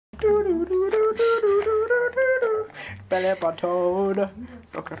Belly button.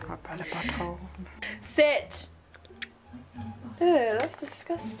 Look at my belly button. Sit. Ew, that's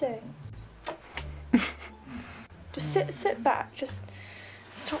disgusting. Just sit back. Just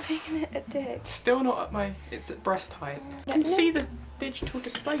stop being a dick. Still not at my. It's at breast height. You can see the digital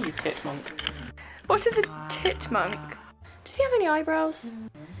display, you tit monk. What is a tit monk? Does he have any eyebrows?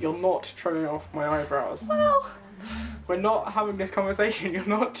 You're not trimming off my eyebrows. Well, we're not having this conversation. You're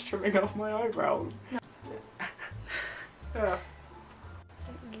not trimming off my eyebrows. No. Yeah.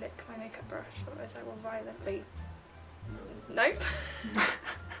 Don't lick my makeup brush, otherwise I will violently. Nope.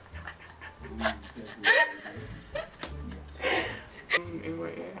 In my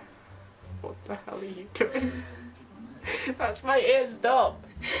ear. What the hell are you doing? That's my ear, stop!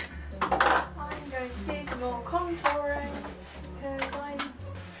 I'm going to do some more contouring because I'm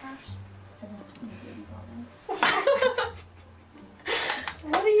trash.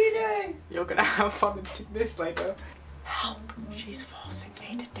 What are you doing? You're gonna have fun with this later. Help! She's forcing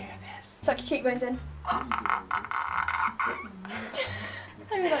me to do this. Suck your cheekbones in. I'm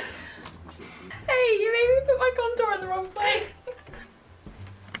like, hey, you made me put my contour in the wrong place.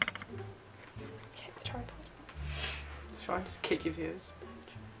 Kick the tripod. It's fine, just kick your ears.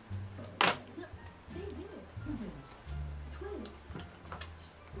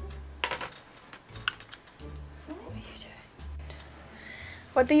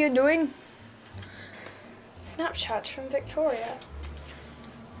 What are you doing? Snapchat from Victoria.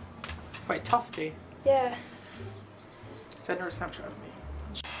 Wait, Tufty? Yeah. Send her a Snapchat of me.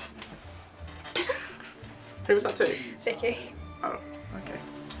 Who was that to? Vicky. Oh, okay.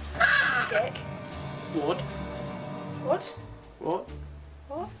 Dick. What? What? What?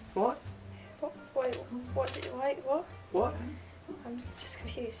 What? What? What? Wait, what did you wait? What? What? I'm just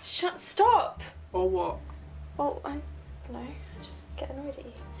confused. Stop! Or what? Well, I don't know. I just get annoyed at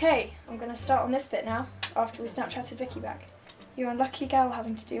you. Okay, I'm gonna start on this bit now, after we Snapchatted Vicky back. You unlucky gal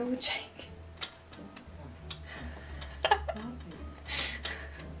having to deal with Jake.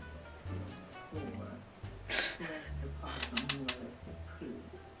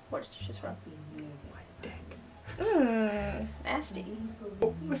 What did you just run? My dick. Mmm, nasty.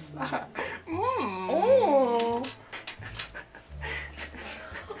 What was that? Mmm. Oh.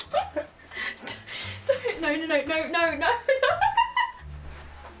 No.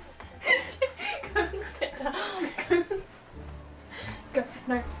 Go and sit down. Go.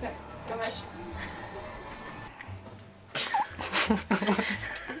 No. Go, Mesh.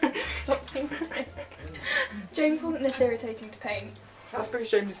 Stop being a dick. James wasn't this irritating to paint. That's because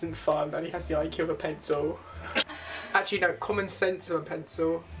James isn't fun and he has the IQ of a pencil. Actually, no, common sense of a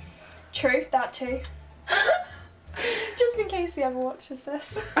pencil. True, that too. Just in case he ever watches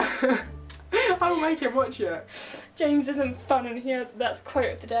this. I'll make him watch it. James isn't fun and he has, that's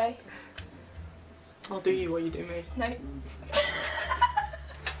quote of the day. I'll do you what you do me. No.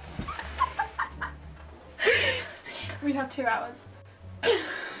 We have 2 hours.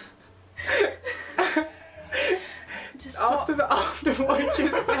 Just stop. After what you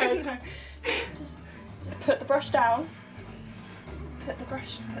just said. No. Just put the brush down. Put the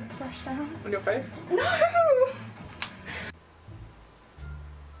brush down. On your face? No!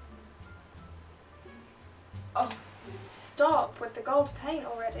 Oh, stop with the gold paint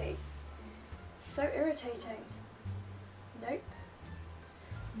already. It's so irritating. Nope.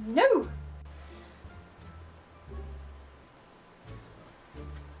 No!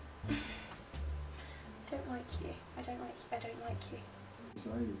 I don't like you.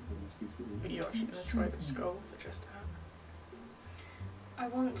 Are you actually going to try the skull that just happened? I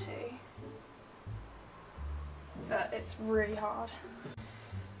want to. But it's really hard.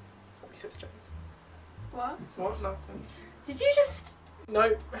 That's what you said to James. What? What? Nothing. Did you just...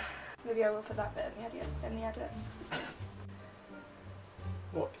 Nope. Maybe I will put that bit in the edit.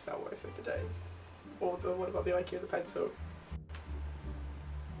 What is that what I said to James? Or what about the IQ of the pencil?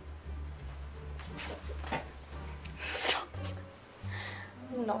 Stop.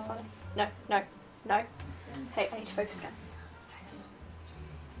 This is not funny. No. Hey, I need to focus again.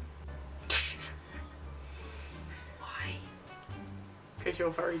 Why? Because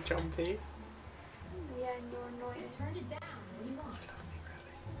you're very jumpy. Yeah, and you're annoying. Turn it down. What do you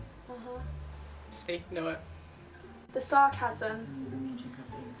want? See? Know it. The sarcasm.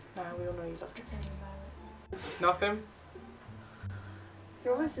 Nah, we all know you love James. Nothing?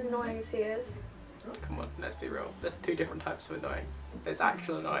 You're almost as annoying as he is. Come on, let's be real. There's 2 different types of annoying. There's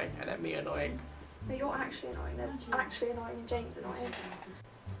actual annoying and then me annoying. No, you're actually annoying. There's actually annoying and James annoying.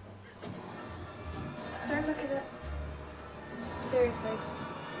 Don't look at it. Seriously.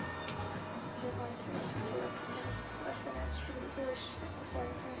 I finished because it's always shit before I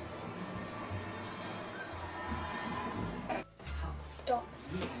finish. stop.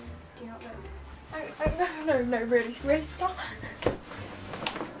 Do not look. No, really stop.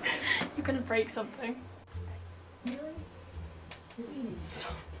 You're gonna break something.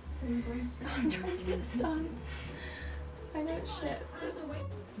 Stop. I'm trying to get this done. I know it's shit.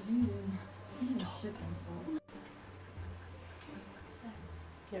 Stop.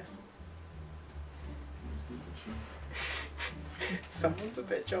 Yes. Someone's a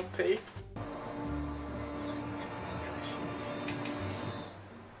bit jumpy.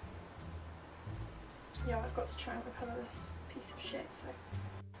 Yeah, I've got to try and recover this piece of shit, so.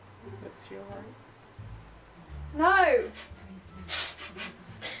 Looks you alright? No!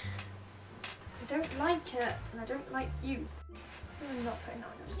 I don't like it, and I don't like you. I'm not putting that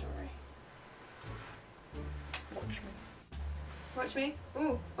on your story. Watch me. Watch me.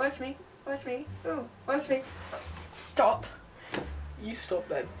 Ooh, watch me. Watch me. Ooh, watch me. Stop. You stop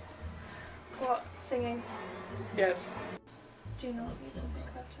then. What? Singing? Yes. Do not even think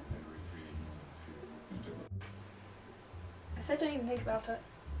about it. I said don't even think about it.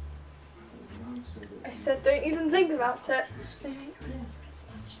 I said don't even think about it.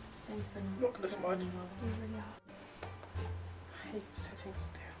 I'm not gonna smudge. You really are. I hate sitting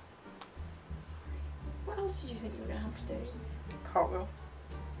still. What else did you think you were going to have to do? Cartwheel.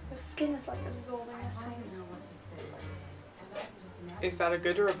 Your skin is like absorbing this paint. Is that a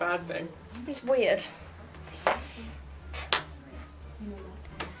good or a bad thing? It's weird.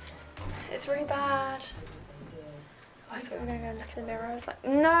 It's really bad. I was going to go and look in the mirror. I was like,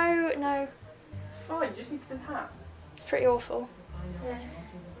 no. It's fine, you just need the hat. It's pretty awful. Yeah.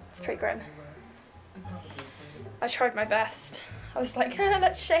 It's pretty grim. I tried my best. I was like,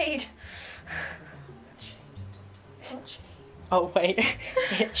 that's shade. Oh wait,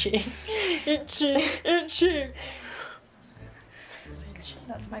 itchy. Itchy.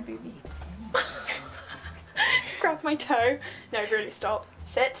 That's my boobie. Grab my toe. No, really, stop.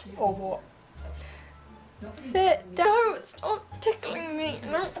 Sit. Or what? Sit. Don't stop tickling me.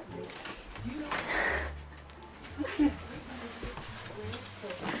 No.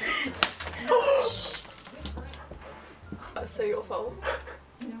 That's so your fault.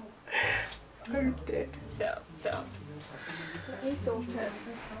 Oh dear. Sit up. We solved it.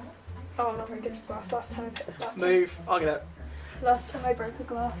 Oh, I'm not very good at glass. Last time Move. I'll get it. Last time I broke a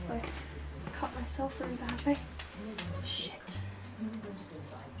glass, I cut myself really badly. Shit.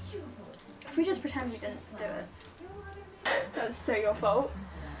 If we just pretend we didn't do it. That was so your fault.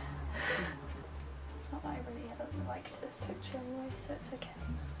 It's not that I really liked this picture anyway, so it's okay.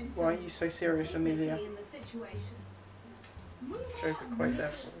 Why are you so serious, Emilia? Joker quite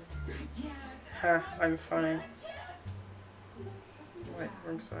there. Ha, I'm funny. Wait,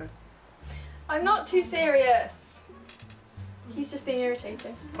 wrong side. I'm not too serious. He's just being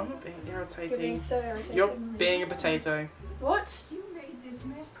irritating. I'm not being irritating. You're being so irritating. You're being a potato. What? You're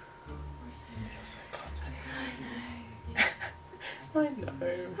so clumsy. I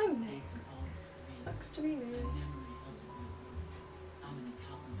know. Sucks to be me.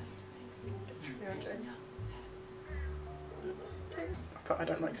 But I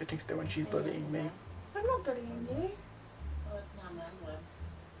don't like sitting still when she's bullying me. I'm not bullying you.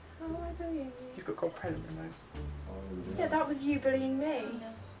 How am I bullying you? You've got gold pen remote. Yeah, that was you bullying me.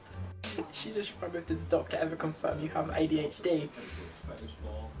 She just remembered, did the doctor ever confirm you have ADHD?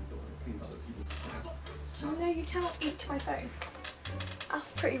 No, you cannot eat my phone.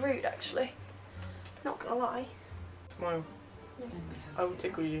 That's pretty rude, actually. Not gonna lie. Smile. Yeah. I will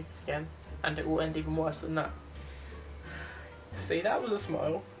tickle you again, and it will end even worse than that. See, that was a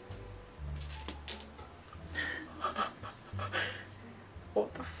smile.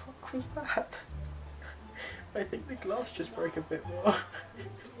 What the fuck was that? I think the glass just broke a bit more.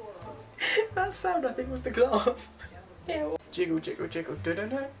 That sound I think was the glass. Ew. Jiggle, jiggle, jiggle.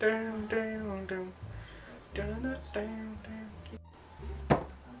 There's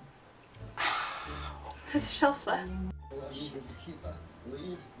a shelf there.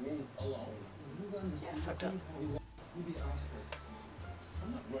 Yeah, fucked up.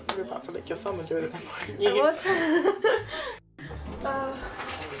 You were about to lick your thumb and do it. I was.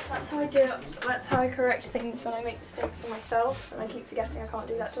 That's how I do it. That's how I correct things when I make mistakes on myself, and I keep forgetting I can't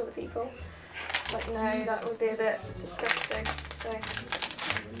do that to other people. Like, no, that would be a bit disgusting. So,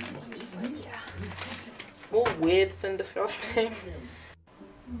 I'm just like, yeah. More weird than disgusting.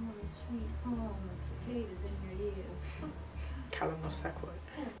 Callum loves that quote.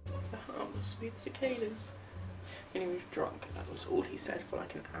 The harmless sweet cicadas. When he was drunk, and that was all he said for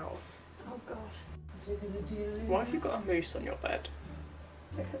like an hour. Oh god. Why have you got a moose on your bed?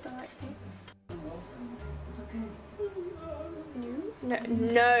 Because I like pink. No.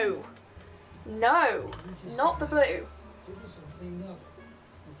 No! No! Not the blue.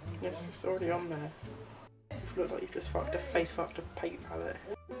 Yes, it's already on there. You look like you've just face fucked a paint palette.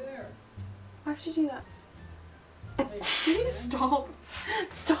 Why would you do that? Can you stop?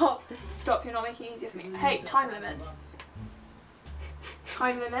 Stop! Stop, you're not making it easier for me. Hey, time limits.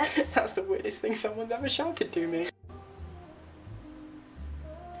 Time limits. That's the weirdest thing someone's ever shouted to me.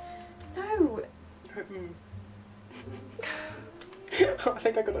 No! I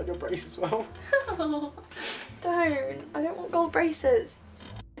think I got on your brace as well. Don't! I don't want gold braces.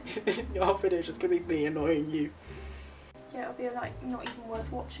 Your whole video is just gonna be me annoying you. Yeah, it'll be a, like, not even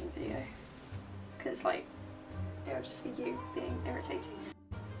worth watching video. Because, like, it'll just be you being irritating.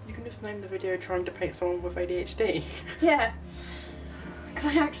 You can just name the video trying to paint someone with ADHD. Yeah.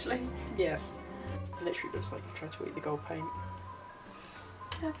 Can I actually? Yes. It literally looks like you tried to eat the gold paint.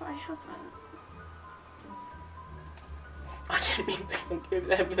 Yeah, but I haven't. I didn't mean to give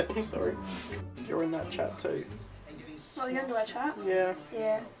them, but I'm sorry. You're in that chat too. Oh, the underwear chat? Yeah.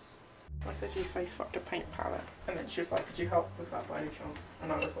 Yeah. I said you face fucked a paint palette, and then she was like, did you help with that by any chance?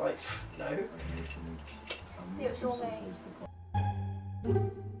 And I was like, no. It was all me.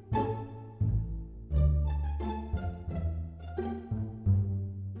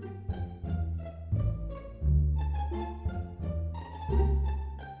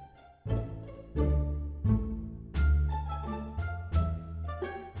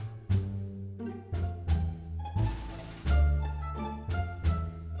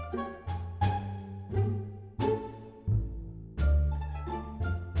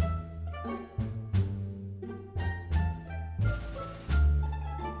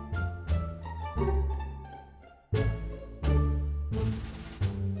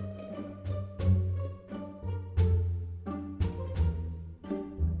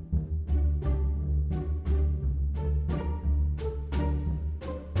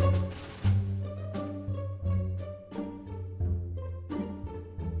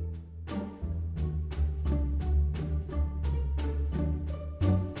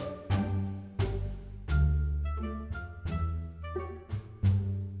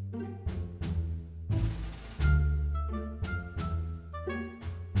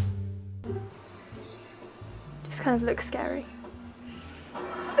 Just kind of looks scary.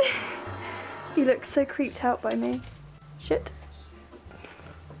 You look so creeped out by me. Shit.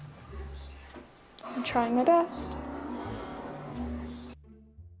 I'm trying my best.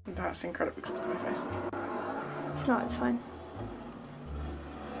 That's incredibly close to my face. It's not, it's fine.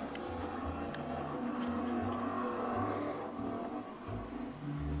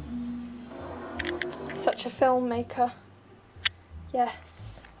 Such a filmmaker.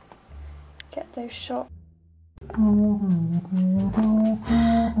 Yes. Get those shots.